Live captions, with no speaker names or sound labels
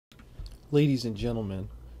ladies and gentlemen,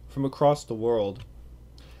 from across the world,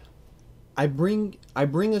 I bring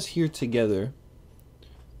us here together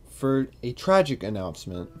for a tragic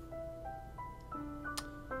announcement.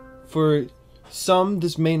 For some,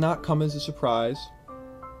 this may not come as a surprise,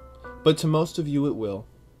 but to most of you it will.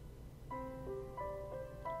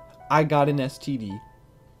 I got an STD.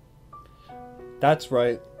 That's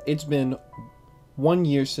right, it's been 1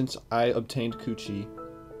 year since I obtained coochie,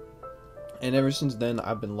 and ever since then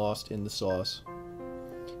I've been lost in the sauce.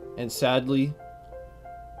 And sadly,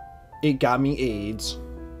 it got me AIDS.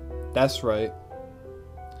 That's right,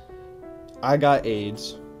 I got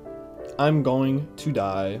AIDS. I'm going to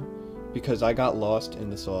die because I got lost in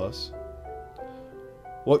the sauce.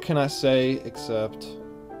 What can I say except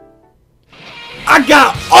I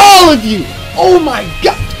got all of you! Oh my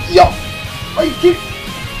god! Yo! Are you kidding?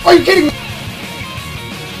 Are you kidding me?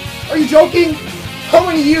 Are you joking? How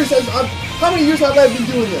many years have I been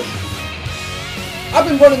doing this? I've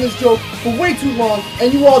been running this joke for way too long,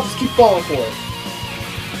 and you all just keep falling for it.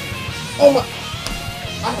 Oh my!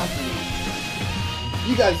 I have to leave.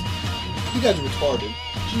 You guys are retarded.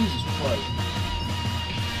 Jesus Christ.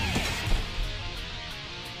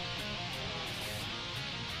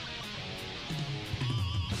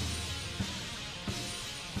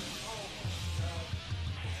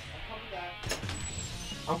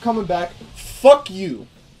 I'm coming back. Fuck you.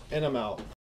 And I'm out.